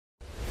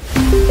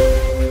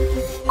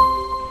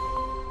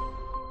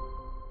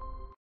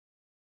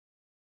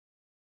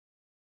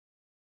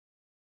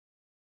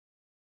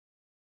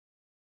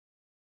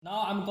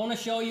Now I'm going to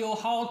show you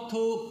how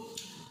to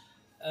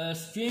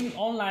stream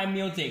online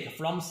music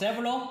from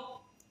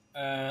several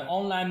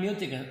online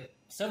music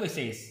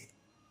services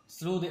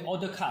through the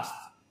Audiocast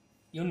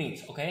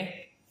unit.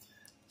 Okay,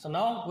 so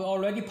now we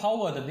already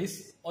powered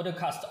this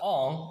Audiocast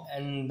on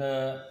and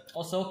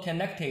also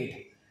connected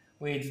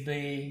with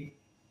the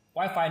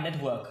Wi-Fi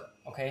network.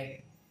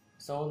 Okay,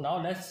 so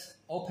now let's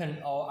open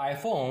our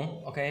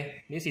iPhone.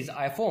 Okay, this is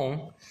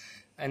iPhone,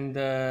 and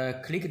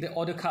click the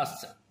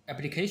Audiocast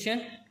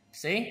application.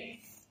 See,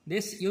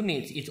 this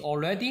unit is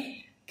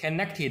already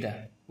connected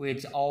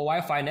with our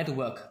Wi-Fi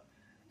network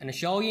and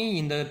showing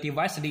in the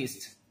device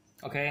list.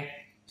 Okay,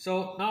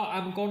 so now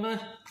I'm gonna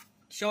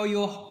show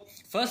you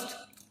first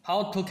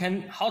how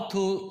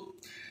to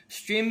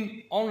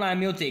stream online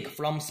music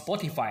from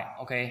Spotify.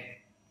 Okay,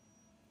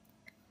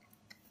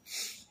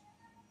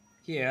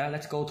 here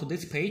let's go to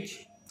this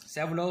page.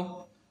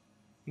 Several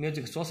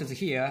music sources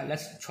here.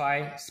 Let's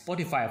try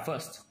Spotify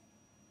first.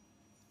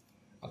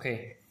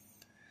 Okay,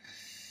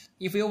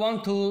 if you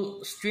want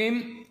to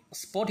stream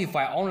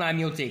Spotify online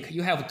music,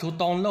 you have to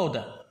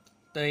download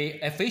the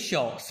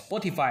official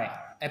Spotify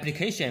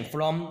application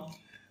from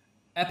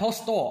Apple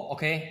Store.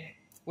 Okay,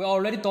 we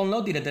already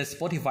downloaded the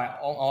Spotify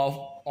on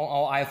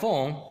our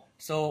iPhone,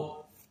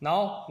 so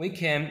now we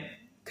can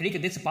click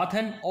this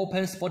button,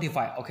 open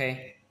Spotify.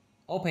 Okay,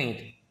 open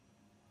it,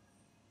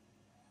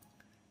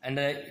 and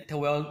it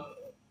will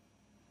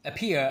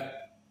appear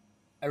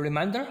a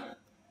reminder.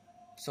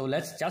 So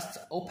let's just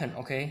open.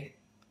 Okay,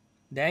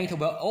 then it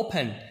will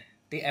open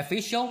the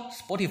official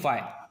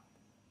Spotify.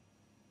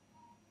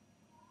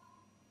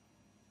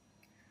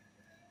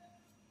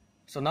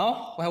 So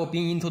now we have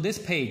been into this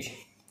page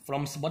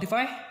from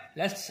Spotify.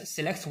 Let's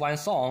select one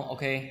song.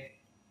 Okay,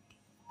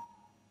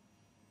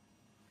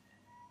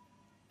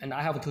 and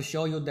I have to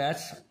show you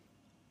that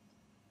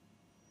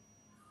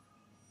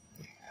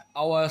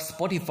our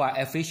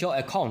Spotify official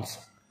account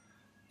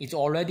is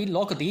already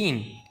logged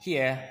in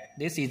here.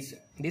 This is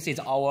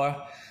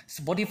our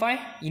Spotify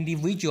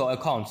individual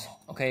account.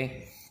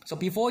 Okay, so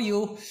before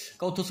you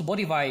go to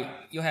Spotify,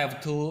 you have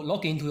to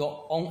log into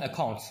your own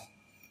account.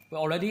 We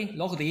already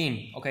logged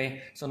in.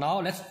 Okay, so now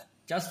let's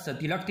just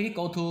directly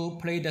go to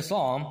play the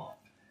song.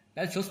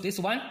 Let's choose this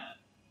one,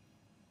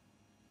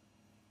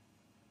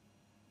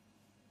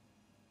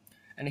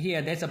 and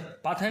here there's a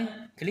button.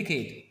 Click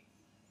it.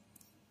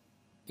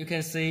 You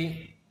can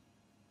see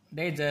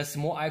there's a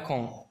small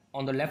icon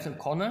on the left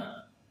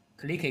corner.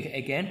 Click it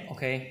again.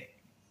 Okay,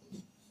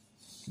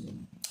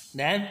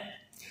 then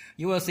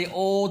you will see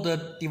all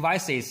the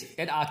devices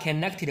that are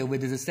connected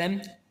with the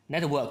same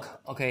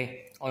network.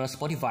 Okay, on your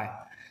Spotify.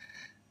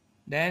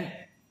 Then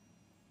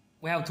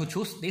we have to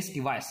choose this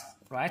device,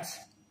 right?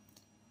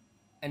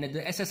 And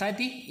the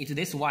SSID is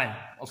this one.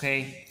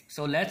 Okay,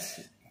 so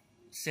let's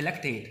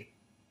select it.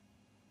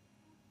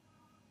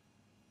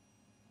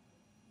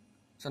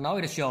 So now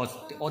it shows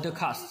the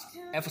Audiocast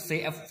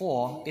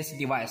FCF4. This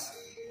device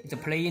is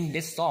playing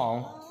this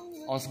song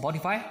on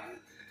Spotify.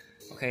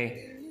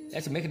 Okay,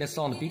 let's make the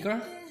sound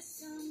bigger.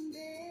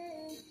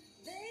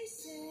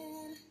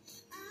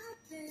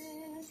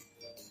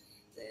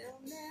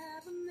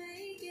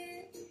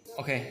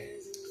 Okay,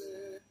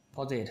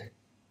 pause it.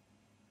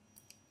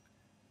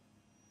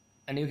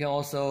 And you can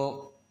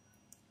also,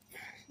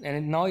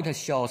 and now it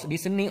shows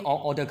listening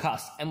on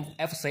Audiocast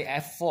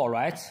FCF4,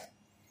 right?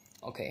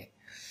 Okay,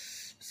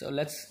 so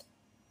let's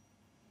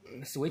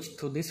switch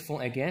to this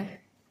phone again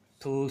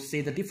to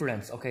see the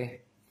difference.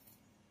 Okay,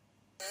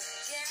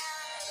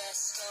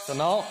 so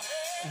now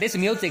this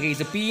music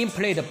is being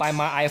played by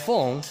my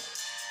iPhone,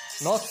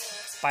 not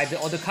by the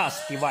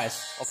Audiocast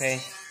device.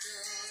 Okay,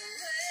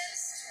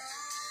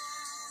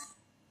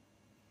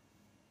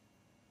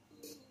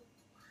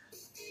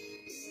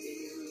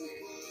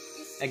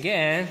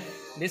 again,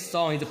 this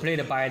song is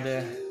played by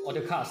the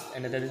Audiocast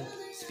and the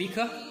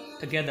speaker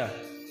together.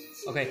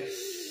 Okay,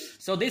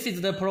 so this is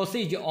the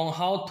procedure on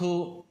how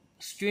to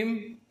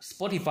stream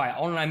Spotify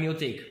online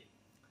music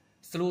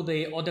through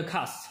the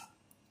Audiocast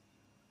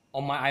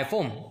on my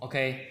iPhone.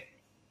 Okay,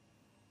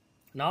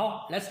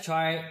 now let's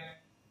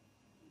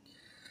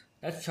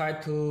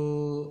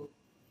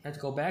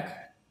go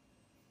back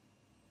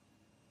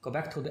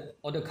to the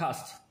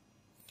Audiocast.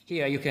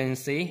 Here you can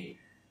see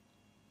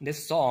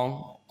this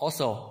song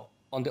also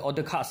on the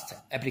Audiocast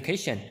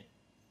application.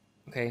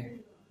 Okay,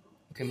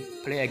 you can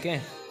play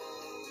again,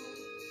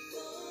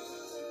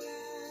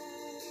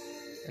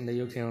 and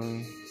you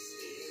can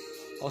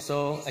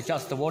also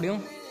adjust the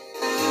volume.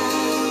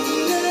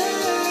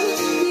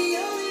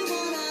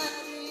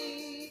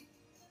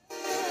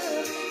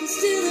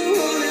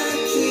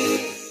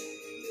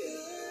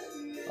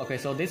 Okay,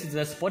 so this is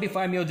the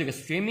Spotify music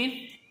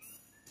streaming.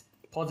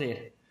 Pause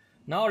it.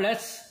 Now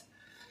let's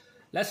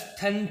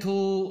turn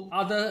to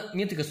other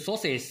music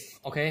sources.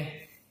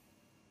 Okay.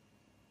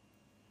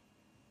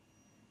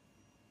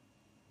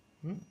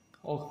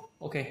 Oh,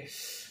 okay.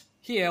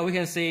 Here we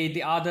can see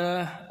the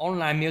other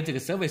online music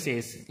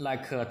services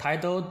like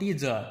Tidal,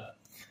 Deezer.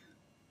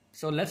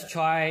 So let's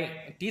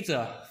try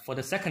Deezer for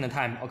the second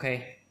time.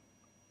 Okay.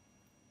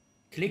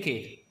 click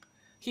it.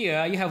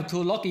 Here you have to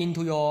log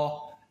into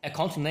your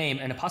account name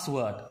and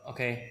password.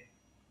 Okay.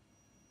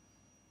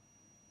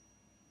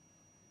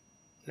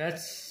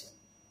 Let's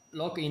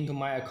log into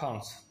my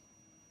account.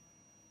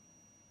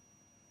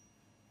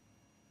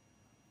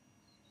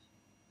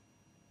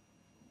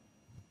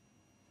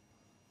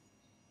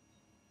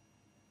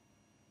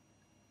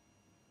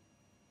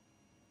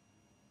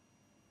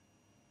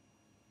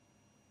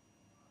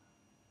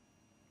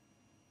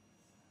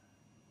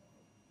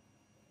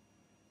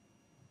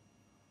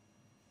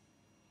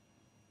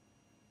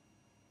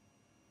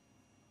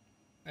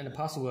 And the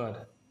password.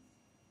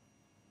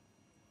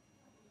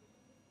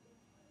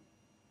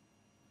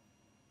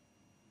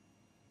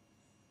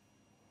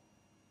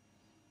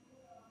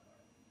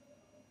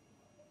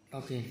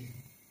 Okay.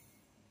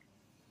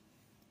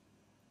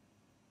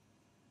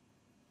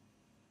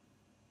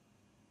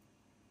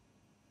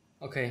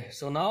 Okay,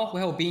 so now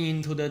we have been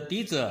into the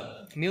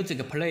Deezer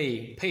music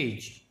play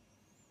page.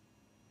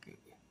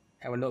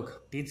 Have a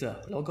look,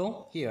 Deezer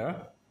logo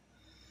here.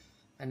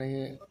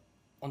 And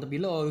on the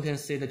below, you can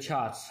see the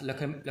charts,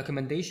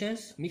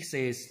 recommendations,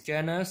 mixes,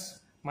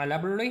 genres, my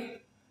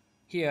library.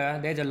 Here,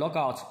 there's a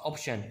logout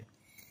option.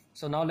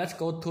 So now let's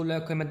go to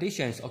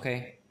recommendations,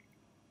 okay?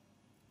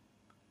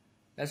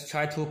 Let's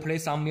try to play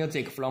some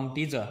music from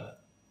Deezer.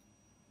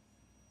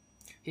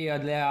 Here,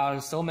 there are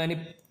so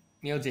many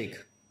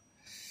music.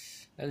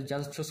 Let's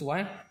just choose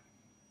one.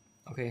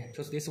 Okay,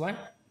 choose this one.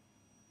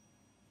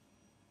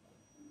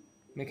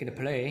 Make it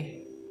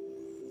play.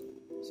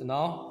 So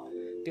now,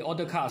 the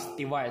Audiocast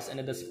device and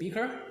the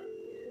speaker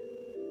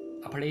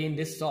are playing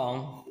this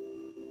song.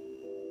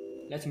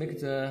 Let's make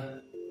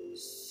the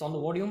sound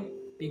volume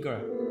bigger.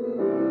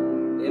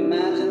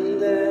 Imagine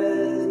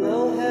there's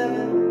no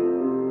heaven.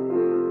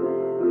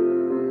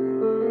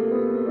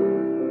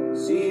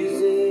 See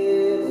as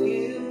if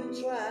you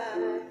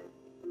try.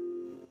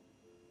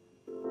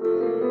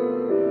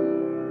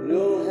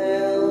 No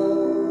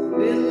hell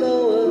below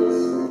us.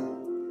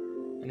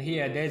 And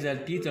here there's a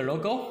Deezer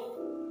logo.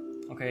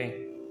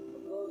 Okay.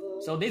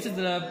 So this is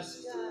the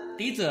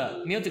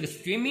Deezer music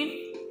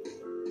streaming.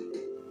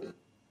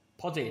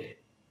 Pause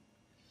it.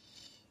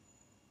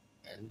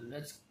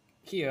 And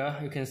here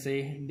you can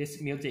see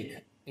this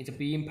music is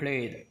being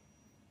played,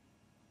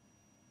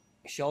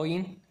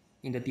 showing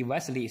in the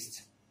device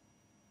list.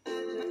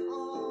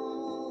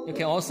 You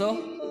can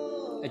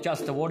also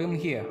adjust the volume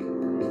here.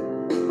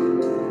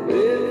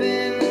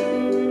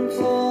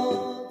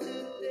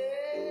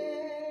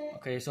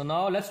 Okay, so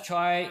now let's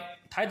try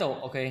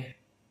Tidal. Okay.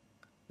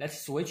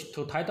 Let's switch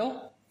to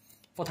Tidal.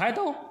 For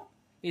Tidal,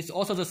 it's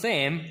also the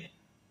same.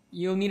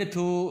 You need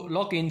to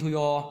log into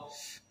your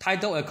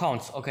Tidal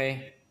account,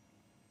 okay?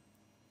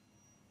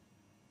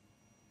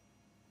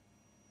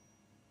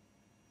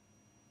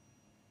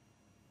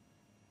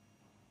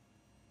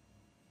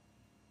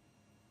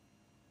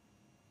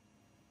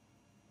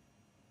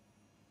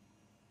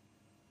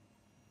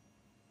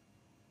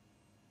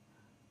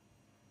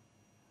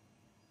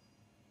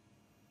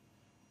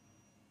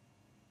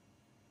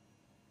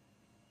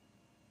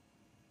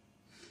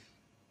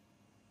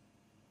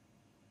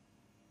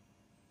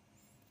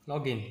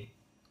 Login.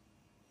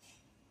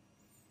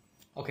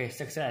 Okay,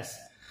 success.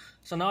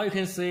 So now you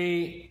can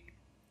see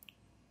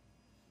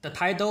the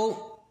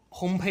Tidal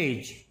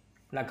homepage,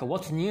 like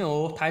what's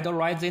new, Tidal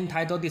Rising,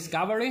 Tidal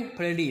Discovery,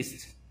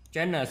 playlist,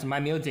 genres, my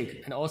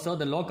music, and also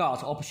the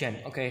logout option.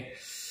 Okay,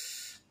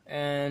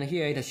 and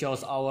here it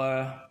shows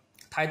our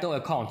Tidal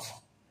account.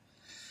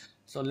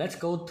 So let's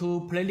go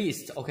to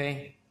playlist.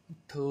 Okay,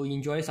 to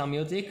enjoy some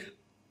music.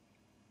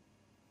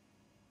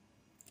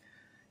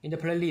 In the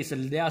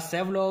playlist, there are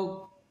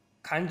several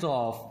kinds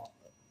of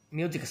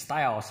music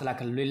styles like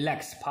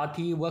relax,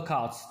 party,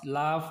 workouts,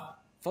 love,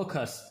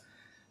 focus.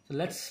 So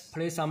let's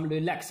play some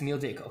relax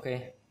music,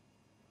 okay?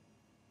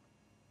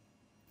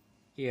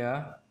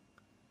 Here,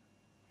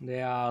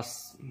 there are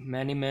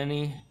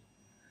many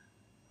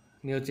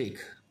music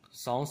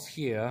songs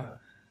here.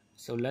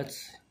 So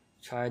let's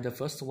try the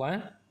first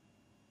one.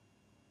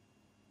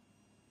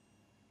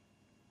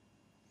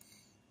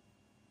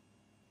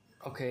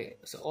 Okay,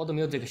 so all the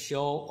music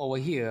show over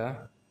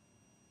here.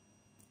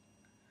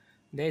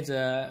 There's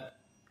a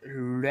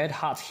red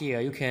heart here.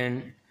 You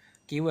can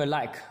give a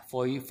like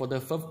for the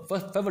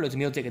favorite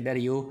music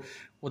that you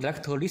would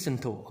like to listen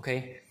to.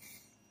 Okay,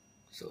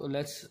 so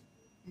let's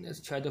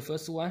try the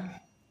first one.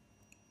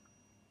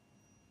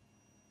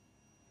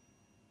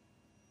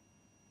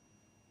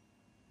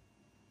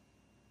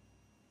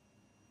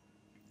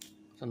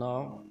 So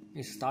now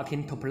it's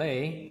starting to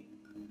play.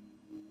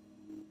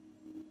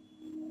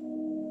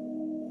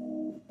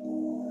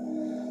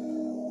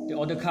 The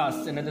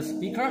Audiocast and the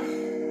speaker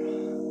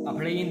are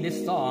playing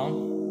this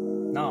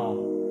song now.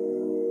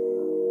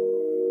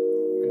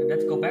 And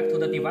let's go back to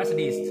the device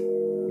list.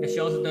 It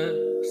shows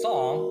the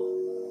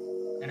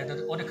song and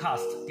the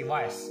Audiocast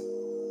device.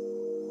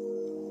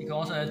 You can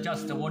also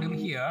adjust the volume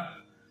here.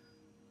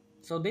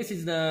 So this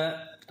is the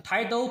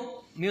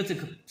Tidal music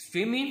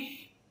streaming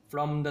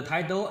from the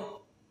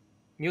Tidal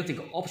music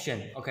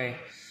option. Okay.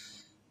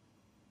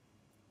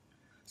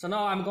 So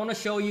now I'm gonna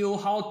show you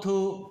how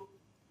to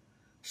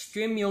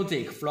stream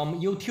music from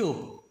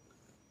YouTube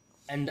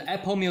and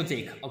Apple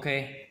Music.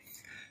 Okay,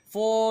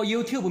 for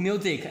YouTube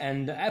Music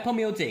and Apple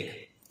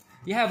Music,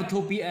 you have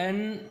to be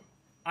an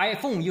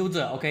iPhone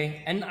user,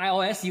 okay, an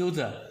iOS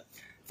user.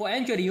 For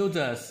Android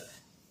users,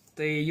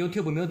 the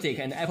YouTube Music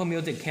and Apple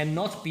Music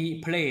cannot be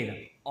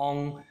played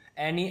on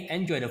any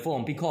Android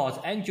phone because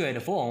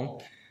Android phone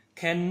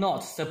cannot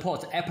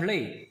support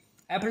AirPlay.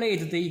 AirPlay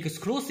is the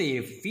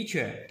exclusive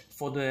feature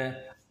for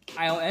the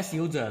iOS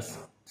users.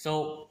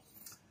 So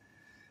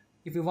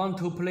if you want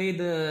to play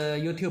the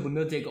YouTube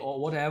Music or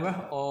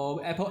whatever,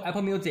 or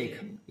Apple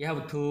Music, you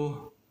have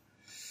to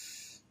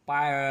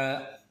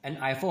buy an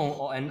iPhone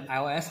or an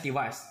iOS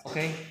device.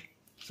 Okay,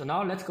 so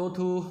now let's go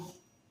to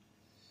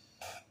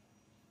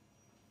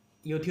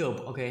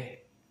YouTube.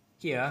 Okay,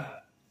 here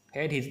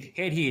it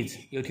is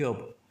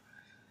YouTube.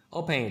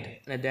 Open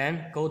it and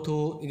then go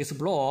to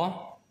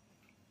Explore.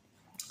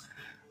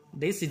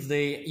 This is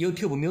the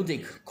YouTube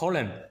Music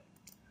column.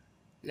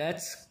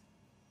 Let's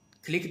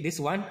click this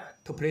one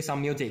to play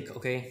some music.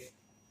 Okay,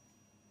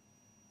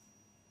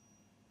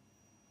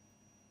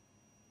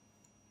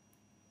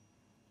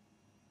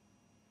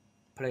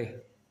 play.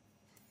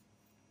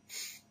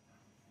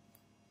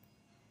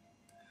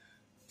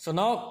 So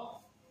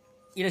now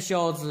it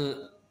shows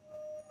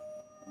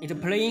it's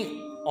playing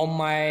on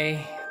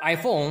my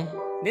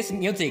iPhone. This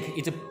music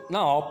is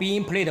now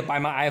being played by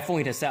my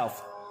iPhone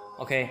itself.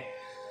 Okay,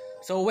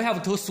 so we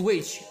have to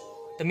switch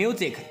the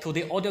music to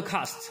the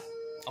Audiocast.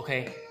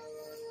 Okay,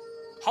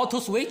 how to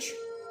switch?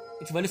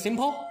 It's very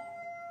simple.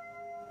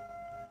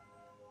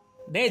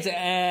 There's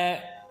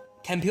a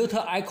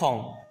computer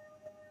icon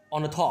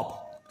on the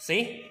top.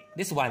 See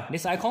this one,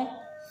 this icon?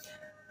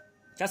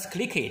 Just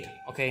click it.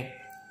 Okay,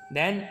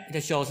 then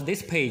it shows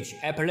this page: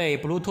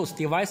 AirPlay, Bluetooth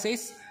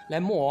devices,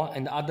 then more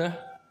and other.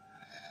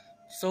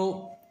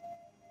 So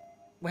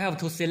we have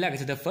to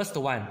select the first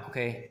one.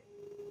 Okay,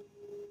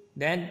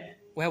 then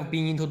we have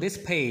been into this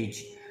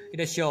page.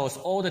 It shows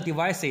all the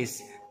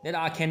devices that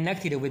are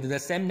connected with the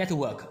same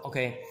network.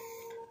 Okay,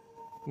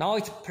 now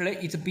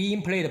it's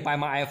being played by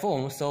my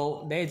iPhone,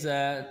 so there's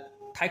a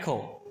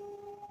title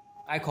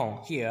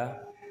icon here,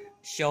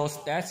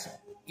 shows that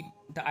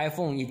the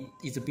iPhone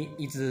is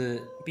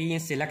being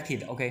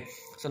selected. Okay,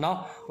 so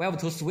now we have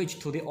to switch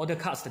to the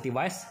Audiocast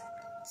device.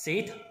 See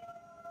it?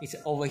 It's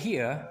over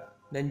here.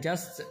 Then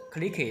just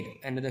click it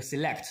and then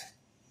select.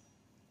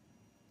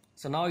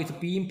 So now it's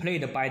being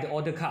played by the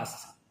Audiocast.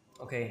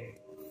 Okay,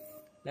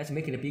 let's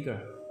make it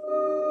bigger.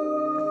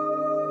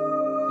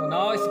 So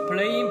now it's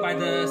playing by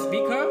the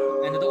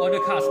speaker and the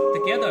Audiocast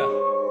together.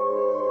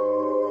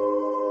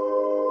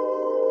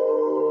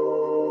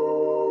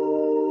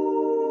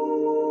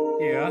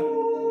 Here,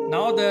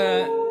 now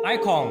the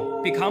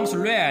icon becomes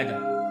red,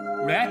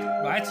 right?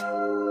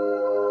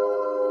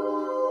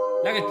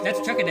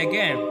 Let's check it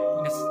again.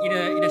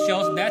 It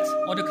shows that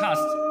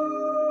Audiocast.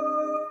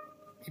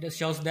 It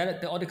shows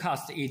that the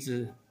Audiocast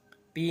is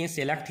being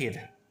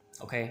selected.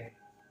 Okay.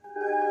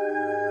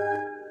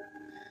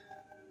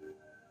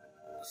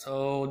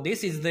 So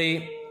this is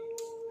the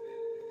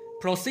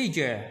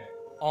procedure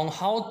on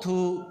how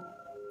to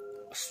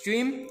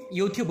stream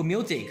YouTube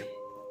Music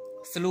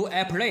through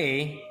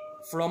AirPlay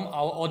from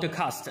our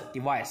Audiocast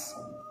device.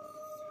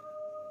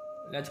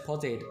 Let's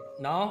pause it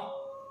now.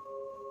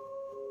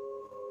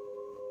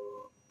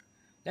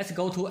 Let's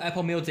go to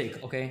Apple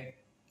Music. Okay,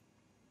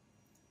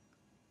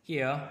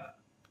 here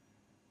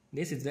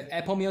this is the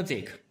Apple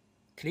Music.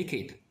 Click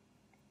it,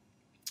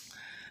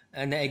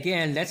 and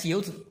again let's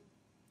use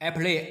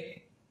AirPlay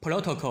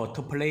protocol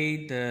to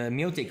play the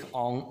music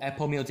on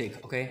Apple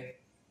Music. Okay,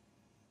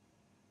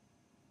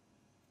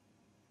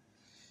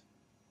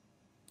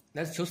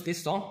 let's choose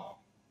this song.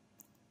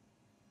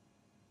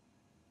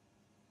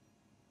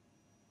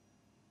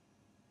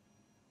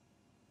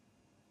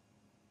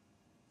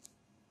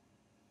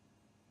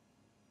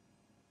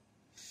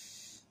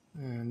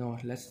 No,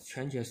 let's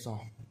change the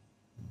song.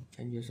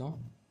 Change the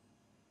song.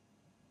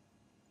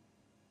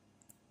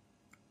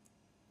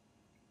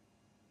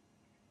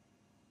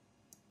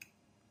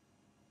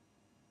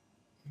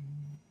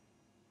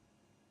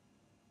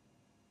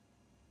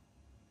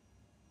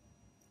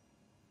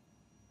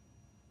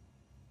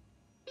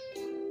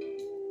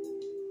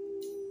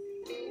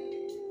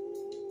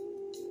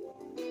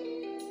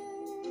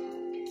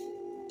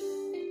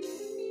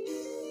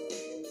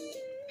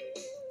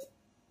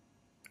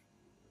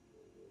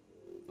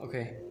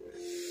 Okay.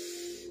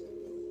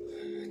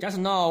 Just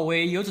now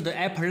we used the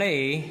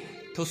AirPlay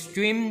to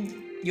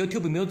stream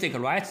YouTube Music,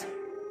 right?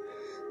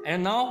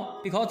 And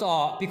now because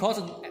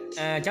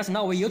just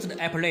now we used the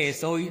AirPlay,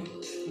 so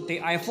the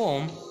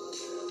iPhone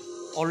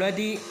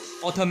already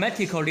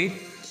automatically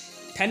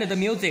turned the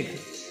music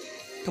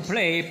to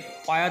play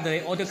via the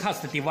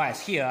Audiocast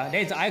device. Here,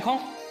 there is the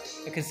icon.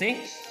 You can see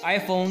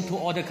iPhone to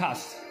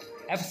Audiocast,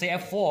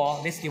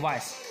 FCF4, this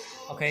device.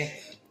 Okay,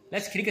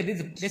 let's click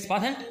this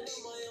button.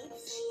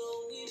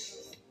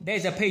 There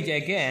is a page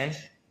again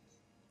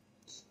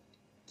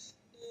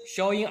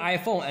showing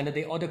iPhone and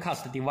the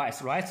Audiocast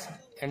device, right?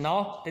 And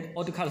now the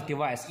Audiocast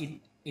device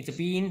is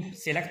being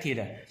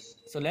selected.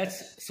 So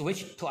let's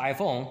switch to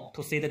iPhone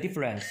to see the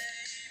difference.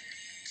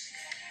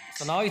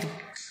 So now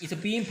it's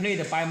being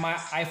played by my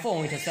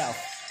iPhone itself.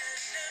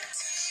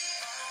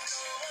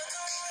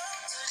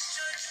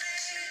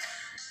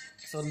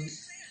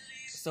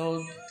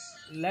 So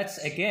let's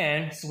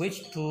again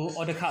switch to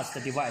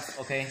Audiocast device,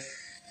 okay?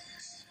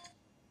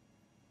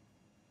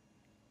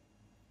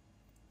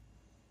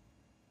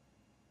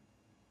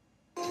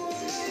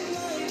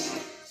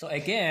 So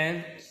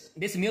again,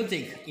 this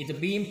music is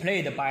being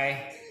played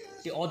by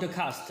the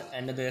Audiocast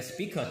and the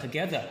speaker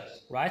together,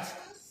 right?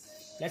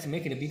 Let's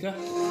make it bigger.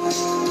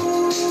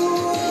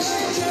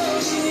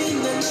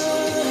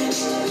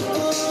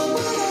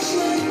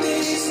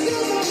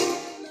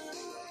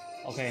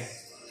 Okay.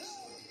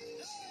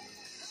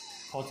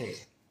 Pause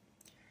it.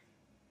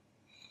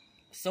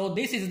 So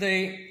this is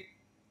the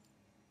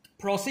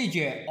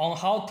procedure on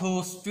how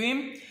to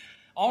stream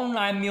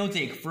online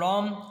music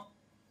from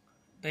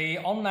the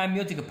online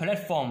music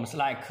platforms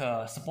like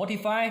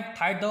Spotify,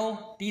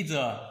 Tidal,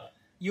 Deezer,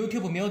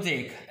 YouTube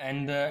Music,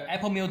 and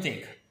Apple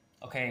Music.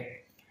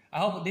 Okay, I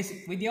hope this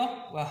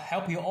video will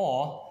help you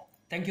all.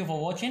 Thank you for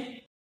watching.